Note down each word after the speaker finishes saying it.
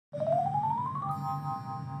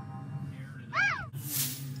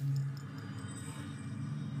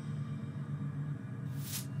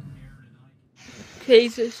Okay,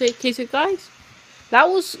 so guys, that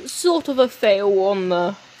was sort of a fail on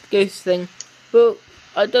the ghost thing, but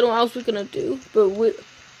I don't know what else we're gonna do. But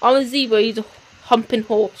I'm a zebra, he's a humping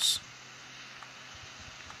horse.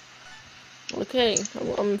 Okay,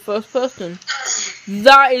 I'm first person.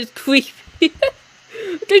 That is creepy.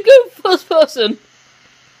 They go first person.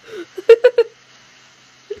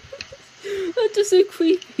 That's just so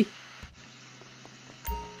creepy.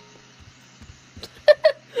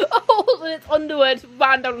 Oh, its underwear just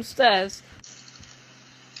ran downstairs.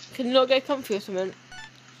 Can you not get comfy or something?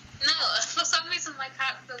 No, for some reason my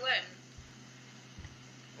character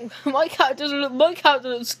went. My cat doesn't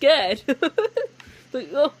look scared. Like,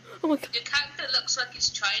 oh my god. Your character looks like he's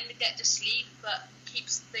trying to get to sleep, but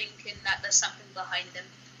keeps thinking that there's something behind him.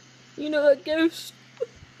 You know that ghost?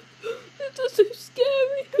 It's just so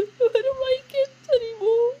scary. I don't like it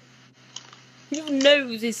anymore. Your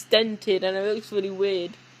nose is dented and it looks really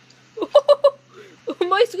weird. On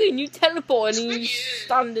my screen, you teleport and you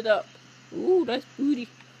stand it up. Ooh, nice booty.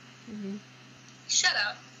 Shut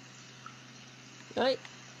up. Right.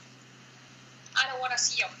 I don't want to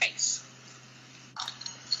see your face.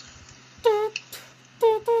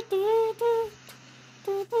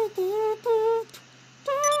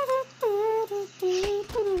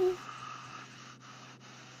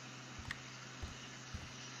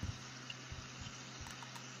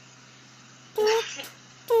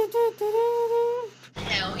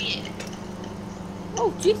 Hell yeah.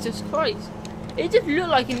 Oh, Jesus Christ. It just looked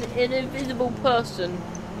like an invisible person.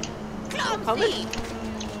 Clumsy!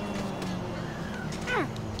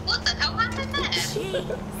 What the hell happened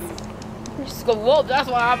there? We just got robbed, that's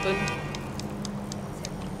what happened.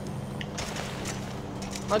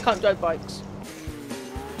 I can't drive bikes.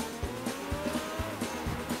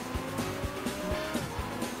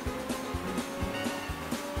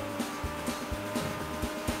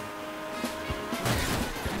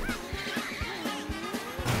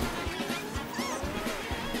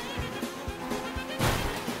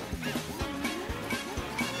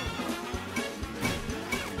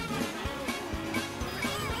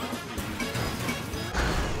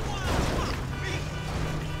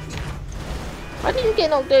 I didn't get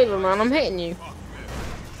knocked over, man. I'm hitting you.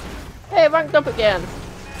 Hey, ranked up again.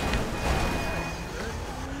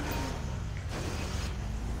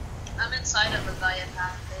 I'm inside of a guy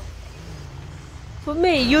apparently. For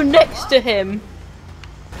me, you're next to him.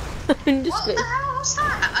 What the hell was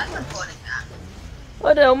that? I'm recording that.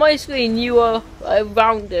 I don't know, on my screen you were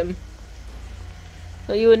around him.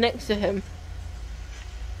 So you were next to him.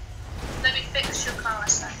 Let me fix your car a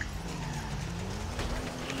sec.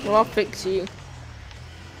 Well, I'll fix you.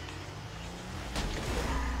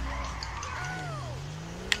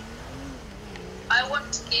 I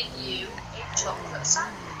want to give you a chocolate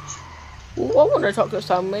sandwich. Ooh, I want a chocolate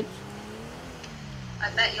sandwich. I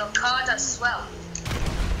bet your car does swell.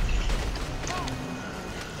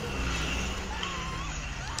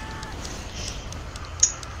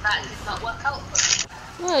 That did not work out for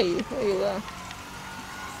me. Hey, there you are.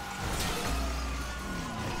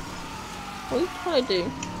 What are you trying to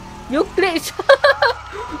do? You glitch!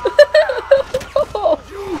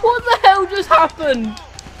 What the hell just happened?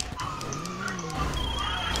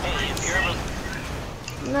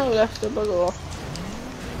 No, Lester, bugger off.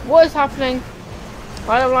 What is happening?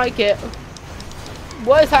 I don't like it.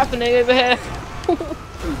 What is happening over here?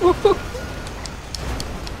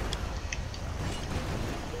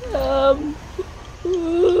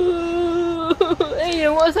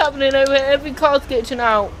 Ian, what's happening over here? Every car's glitching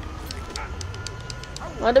out.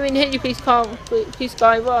 I don't mean to hit you, please,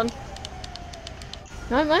 guy, run.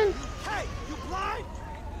 No, man. Hey, you blind?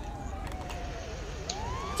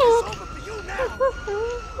 It's over for you now.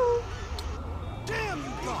 Damn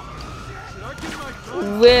you, God. Should I get my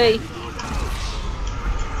gun? Really?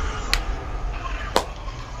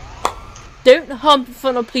 Don't hump in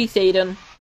front of police, Aiden.